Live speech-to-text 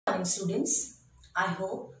Morning students, I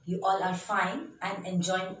hope you all are fine and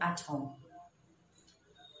enjoying at home.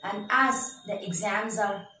 And as the exams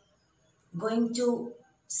are going to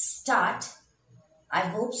start, I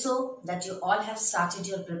hope so that you all have started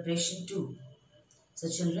your preparation too. So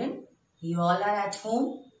children, you all are at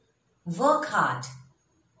home, work hard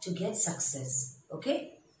to get success.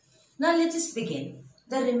 Okay? Now let us begin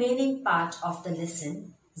the remaining part of the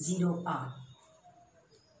lesson 0R.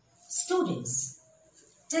 Students,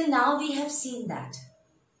 till now we have seen that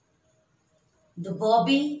the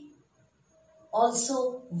Bobby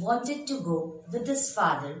also wanted to go with his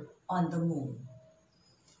father on the moon.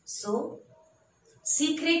 So,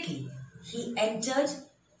 secretly he entered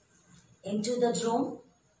into the drone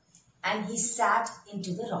and he sat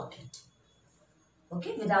into the rocket.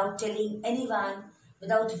 Okay, without telling anyone,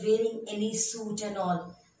 without wearing any suit and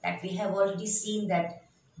all, that we have already seen that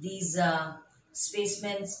these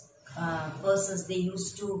spacemen persons, they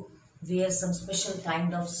used to wear some special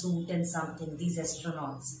kind of suit and something, these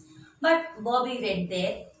astronauts. But Bobby went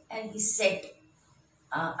there and he sat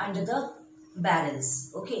under the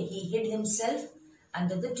barrels. Okay, he hid himself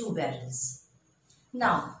under the 2 barrels.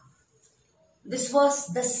 Now, this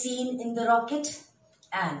was the scene in the rocket,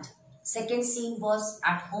 and second scene was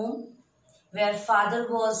at home where father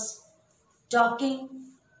was talking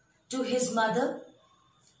to his mother,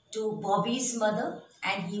 to Bobby's mother,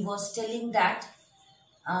 and he was telling that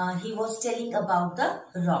he was telling about the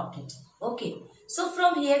rocket. Okay, so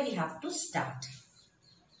from here we have to start.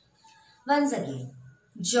 Once again,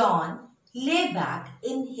 John lay back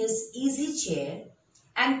in his easy chair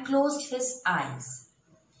and closed his eyes.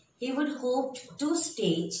 He would hoped to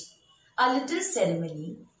stage a little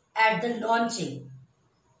ceremony at the launching,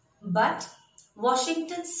 but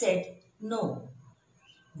Washington said no.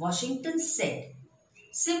 Washington said,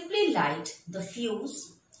 simply light the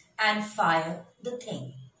fuse and fire the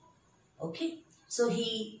thing. Okay, so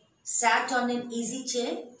he sat on an easy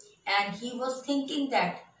chair and he was thinking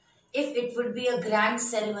that if it would be a grand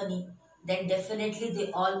ceremony, then definitely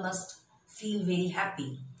they all must feel very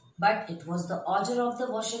happy. But it was the order of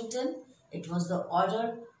the Washington, it was the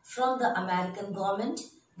order from the American government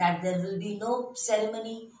that there will be no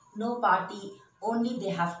ceremony, no party, only they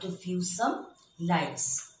have to fuse some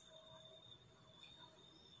lights.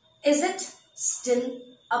 Is it still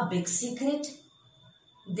a big secret?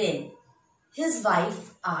 Then his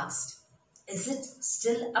wife asked, is it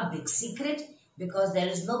still a big secret? Because there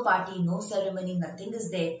is no party, no ceremony, nothing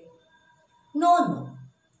is there. No,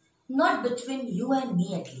 not between you and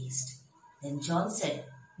me at least. Then John said,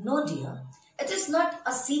 no dear, it is not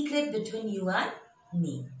a secret between you and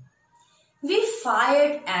me. We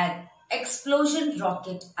fired an explosion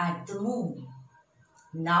rocket at the moon.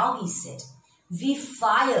 Now he said, we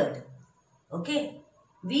fired. Okay,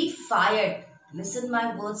 we fired. Listen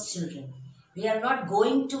my words, children. We are not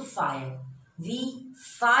going to fire. We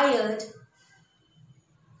fired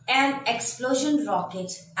an explosion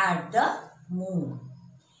rocket at the moon.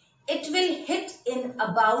 It will hit in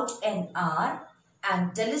about an hour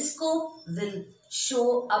and telescope will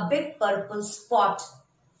show a big purple spot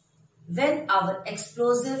when our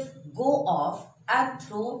explosive go off and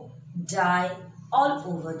throw dye all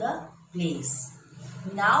over the place.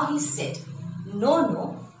 Now he said,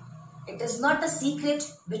 no, it is not a secret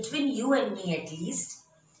between you and me at least.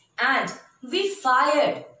 And we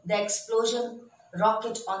fired the explosion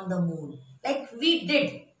rocket on the moon. Like we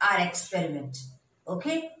did our experiment.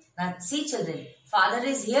 Okay. Now see children, father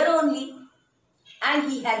is here only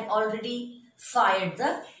and he had already fired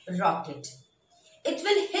the rocket. It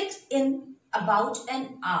will hit in about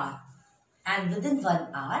an hour and within 1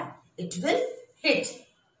 hour it will hit.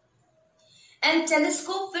 And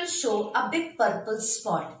telescope will show a big purple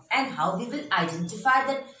spot. And how we will identify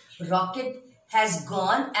that rocket has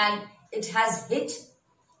gone and it has hit?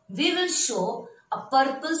 We will show a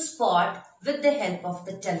purple spot with the help of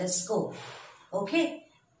the telescope. Okay.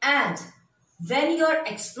 And when our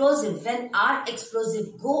explosive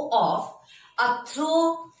go off, a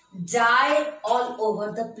throw dye all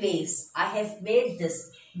over the place. I have made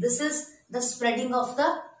this. This is the spreading of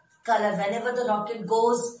the color. Whenever the rocket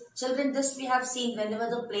goes, children, this we have seen, whenever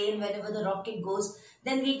the rocket goes,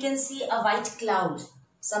 then we can see a white cloud.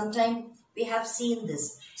 Sometime we have seen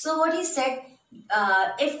this. So what he said,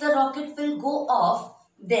 if the rocket will go off,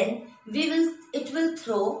 then it will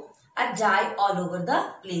throw a dye all over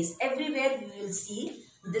the place. Everywhere we will see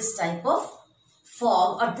this type of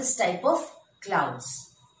fog or this type of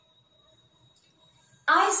clouds.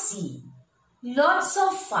 I see. Lots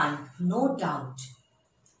of fun, no doubt.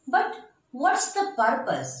 But what's the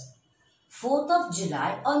purpose? 4th of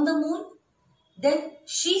July on the moon? Then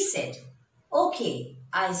she said, okay,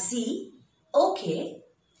 I see. Okay.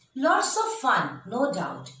 Lots of fun, no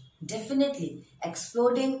doubt. Definitely.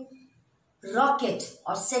 Exploding rocket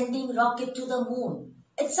or sending rocket to the moon.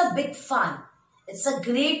 It's a big fun. It's a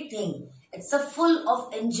great thing. It's a full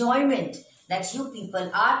of enjoyment that you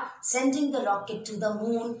people are sending the rocket to the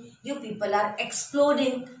moon. You people are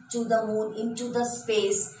exploding to the moon into the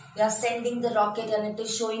space. You are sending the rocket and it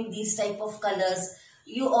is showing these type of colors.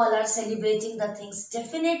 You all are celebrating the things.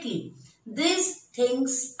 Definitely. These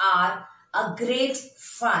things are a great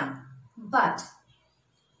fun. But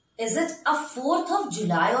is it a 4th of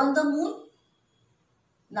July on the moon?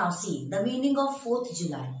 Now see, the meaning of 4th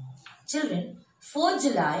July. Children, 4th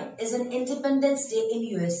July is an Independence Day in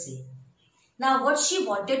USA. Now what she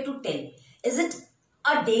wanted to tell, is it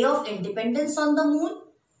a day of independence on the moon?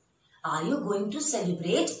 Are you going to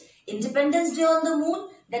celebrate Independence Day on the moon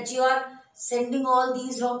that you are sending all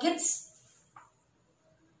these rockets?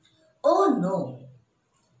 Oh no.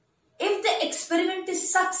 If the experiment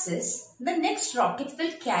is success, the next rocket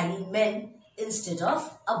will carry men instead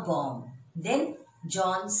of a bomb. Then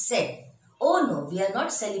John said, oh no, we are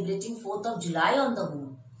not celebrating 4th of July on the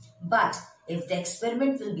moon. But if the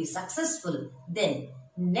experiment will be successful, then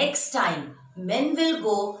next time men will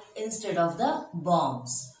go instead of the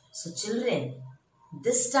bombs. So children,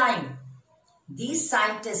 this time these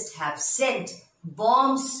scientists have sent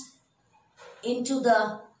bombs into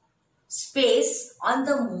the space on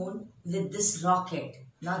the moon with this rocket.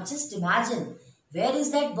 Now just imagine, where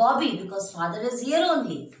is that Bobby? Because father is here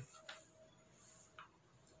only.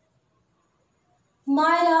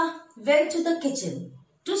 Myra went to the kitchen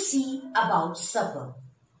to see about supper.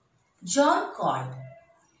 John called,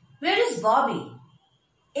 where is Bobby?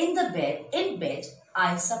 In bed,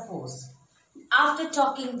 I suppose. After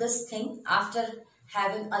talking this thing, after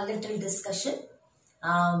having a little discussion,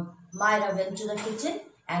 Myra went to the kitchen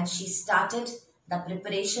and she started the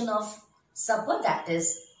preparation of supper, that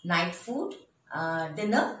is night food,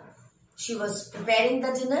 dinner. She was preparing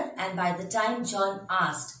the dinner and by the time John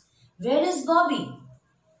asked, where is Bobby?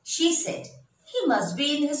 She said, he must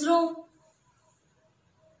be in his room.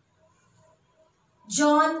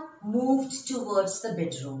 John moved towards the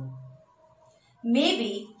bedroom.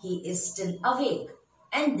 Maybe he is still awake.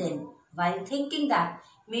 And then, while thinking that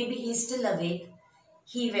maybe he is still awake,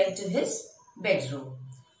 he went to his bedroom.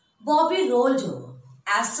 Bobby rolled over.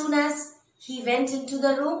 As soon as he went into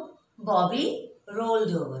the room, Bobby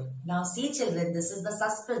rolled over. Now see children, this is the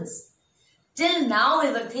suspense. Till now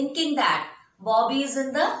we were thinking that Bobby is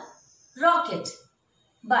in the rocket.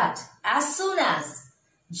 But as soon as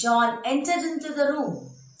John entered into the room,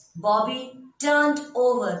 Bobby turned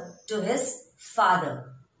over to his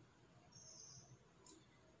father.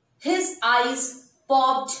 His eyes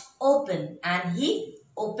popped open and he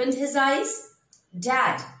opened his eyes.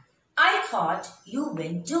 Dad, I thought you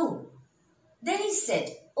went too. Then he said,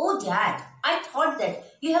 oh Dad, I thought that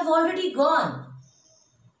you have already gone.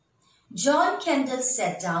 John Kendall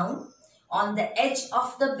sat down on the edge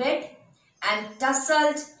of the bed and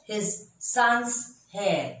tousled his son's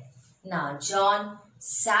hair. Now John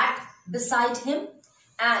sat beside him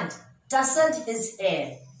and tousled his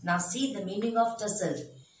hair. Now see the meaning of tousled.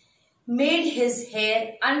 Made his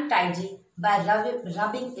hair untidy by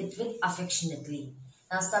rubbing it with affectionately.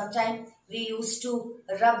 Now sometimes we used to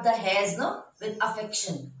rub the hairs with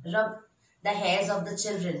affection. Rub the hairs of the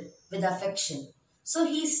children with affection. So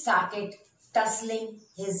he started tussling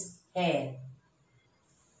his hair.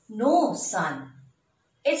 No, son.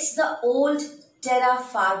 It's the old terra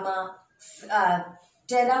firma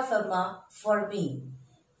for me.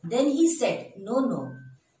 Then he said, no,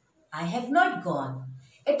 I have not gone.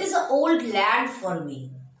 It is an old land for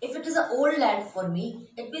me. If it is an old land for me,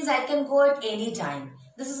 it means I can go at any time.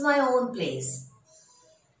 This is my own place.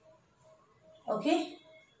 Okay?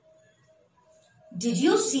 Did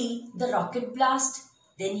you see the rocket blast?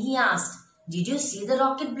 Then he asked, did you see the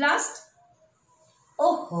rocket blast?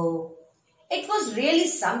 Oh ho, it was really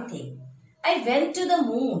something. I went to the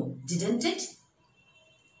moon, didn't it?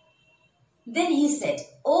 Then he said,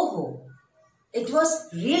 oh ho, it was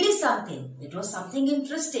really something. It was something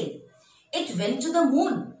interesting. It went to the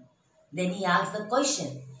moon. Then he asked the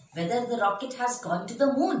question, whether the rocket has gone to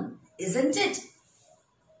the moon, isn't it?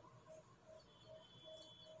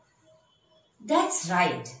 That's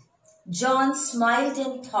right. John smiled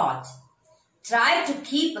and thought, try to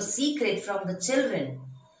keep a secret from the children.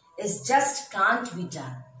 It just can't be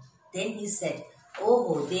done. Then he said,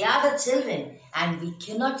 oh, they are the children and we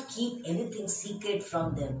cannot keep anything secret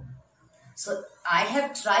from them. So I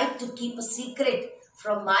have tried to keep a secret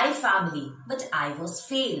from my family, but I was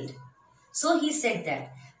failed. So he said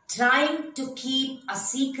that, trying to keep a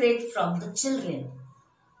secret from the children.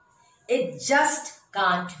 It just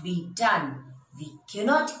can't be done. We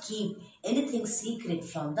cannot keep anything secret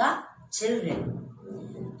from the children.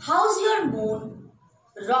 How's your moon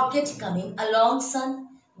rocket coming along, son?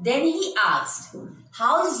 Then he asked,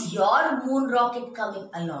 how's your moon rocket coming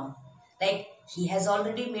along? Like, he has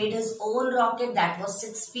already made his own rocket that was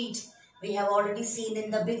 6 feet. We have already seen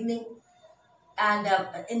in the beginning. And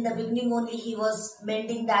in the beginning only he was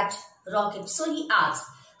mending that rocket. So he asked,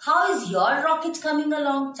 how is your rocket coming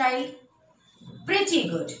along, child? Pretty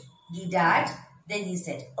good, Dad. Then he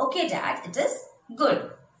said, okay, Dad, it is good.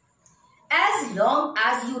 As long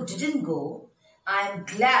as you didn't go, I am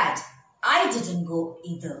glad I didn't go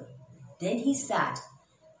either. Then he said,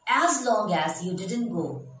 as long as you didn't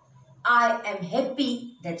go, I am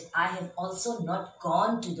happy that I have also not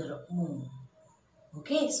gone to the moon.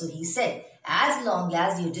 Okay, so he said, as long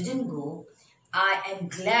as you didn't go, I am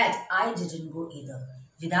glad I didn't go either.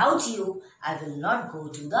 Without you, I will not go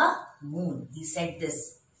to the moon. He said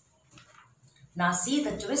this. Now see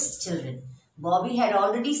the twist, children. Bobby had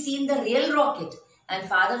already seen the real rocket and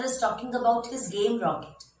father is talking about his game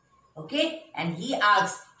rocket. Okay, and he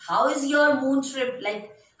asks, how is your moon trip?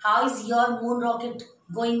 Like, how is your moon rocket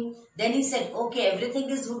going? Then he said, okay, everything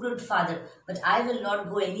is good, father, but I will not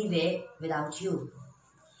go anywhere without you.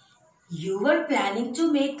 You were planning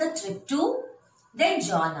to make the trip too? Then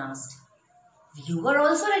John asked. You were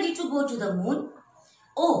also ready to go to the moon?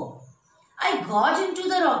 Oh, I got into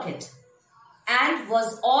the rocket and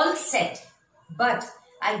was all set, but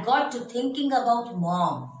I got to thinking about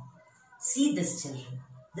mom. See this, children.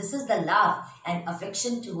 This is the love and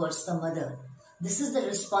affection towards the mother. This is the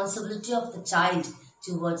responsibility of the child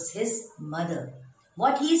towards his mother.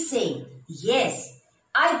 What he is saying, yes,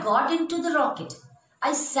 I got into the rocket.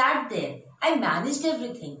 I sat there. I managed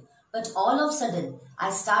everything. But all of a sudden,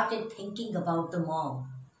 I started thinking about the mom.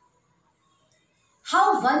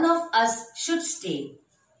 How one of us should stay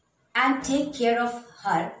and take care of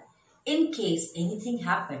her in case anything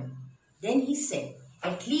happened. Then he said,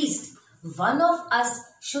 at least one of us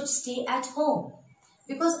should stay at home.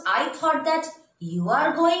 Because I thought that you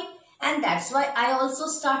are going and that's why I also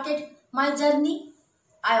started my journey.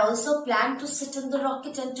 I also planned to sit in the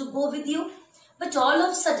rocket and to go with you. But all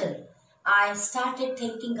of a sudden, I started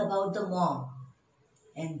thinking about the mom.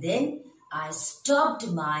 And then I stopped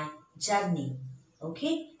my journey.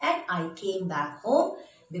 Okay? And I came back home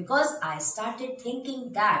because I started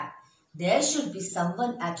thinking that there should be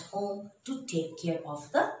someone at home to take care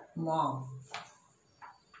of the mom.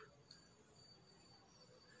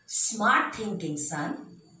 Smart thinking,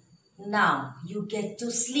 son. Now you get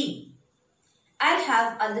to sleep. I'll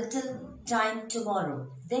have a little time tomorrow.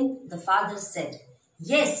 Then the father said,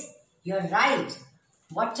 yes, you're right.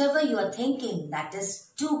 Whatever you are thinking, that is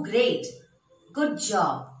too great. Good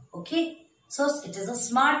job. Okay? So it is a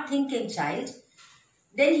smart thinking, child.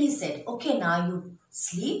 Then he said, okay, now you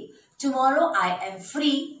sleep. Tomorrow I am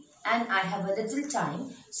free and I have a little time.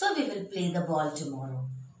 So we will play the ball tomorrow.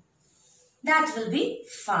 That will be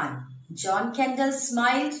fun. John Kendall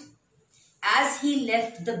smiled. As he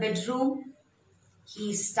left the bedroom,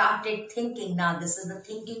 he started thinking. Now this is the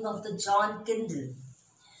thinking of the John Kendall.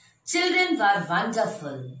 Children were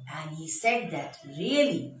wonderful, and he said that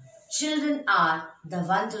really, children are the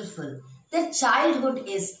wonderful. Their childhood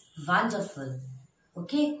is wonderful.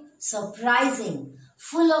 Okay, surprising,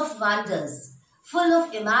 full of wonders, full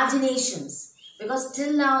of imaginations. Because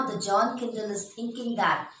till now the John Kendall is thinking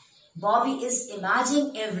that Bobby is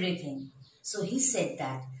imagining everything. So he said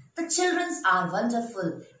that the children are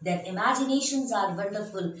wonderful, their imaginations are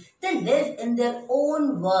wonderful. They live in their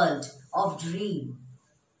own world of dream.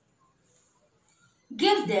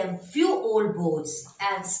 Give them few old boats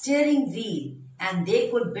and steering wheel and they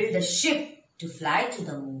could build a ship to fly to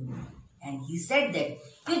the moon. And he said that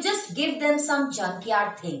you just give them some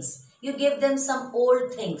junkyard things. You give them some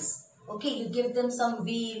old things. Okay, you give them some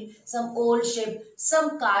wheel, some old ship,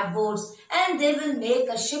 some cardboards and they will make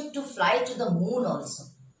a ship to fly to the moon also.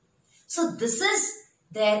 So this is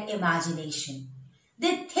their imagination.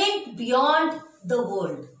 They think beyond the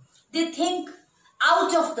world. They think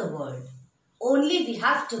out of the world. Only we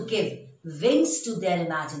have to give wings to their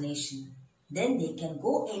imagination. Then they can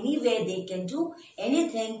go anywhere, they can do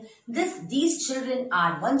anything. These children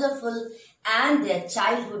are wonderful and their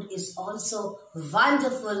childhood is also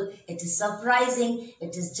wonderful. It is surprising.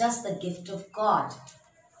 It is just the gift of God.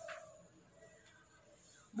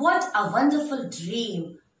 What a wonderful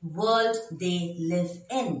dream world they live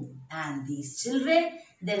in. And these children,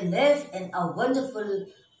 they live in a wonderful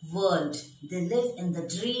world. They live in the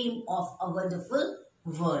dream of a wonderful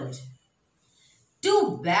world.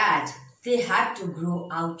 Too bad they had to grow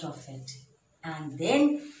out of it. And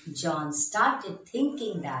then John started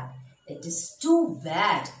thinking that it is too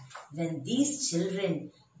bad when these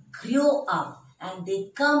children grow up and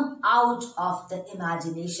they come out of the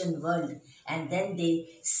imagination world and then they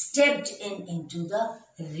stepped into the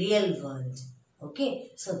real world.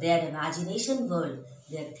 Okay, so their imagination world,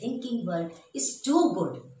 their thinking world is too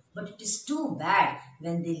good, but it is too bad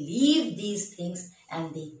when they leave these things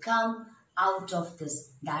and they come out of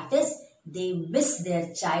this. That is, they miss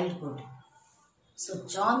their childhood. So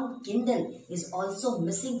John Kindle is also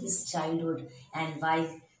missing his childhood, and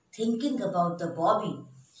while thinking about the Bobby,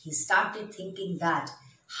 he started thinking that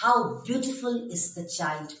how beautiful is the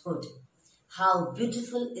childhood, how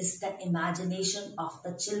beautiful is the imagination of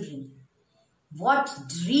the children, what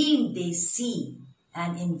dream they see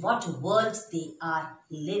and in what world they are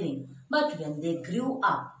living. But when they grew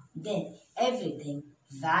up, then everything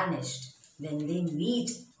vanished when they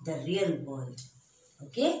meet the real world.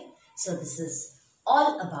 Okay, so this is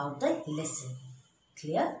all about the lesson.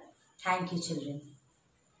 Clear? Thank you, children.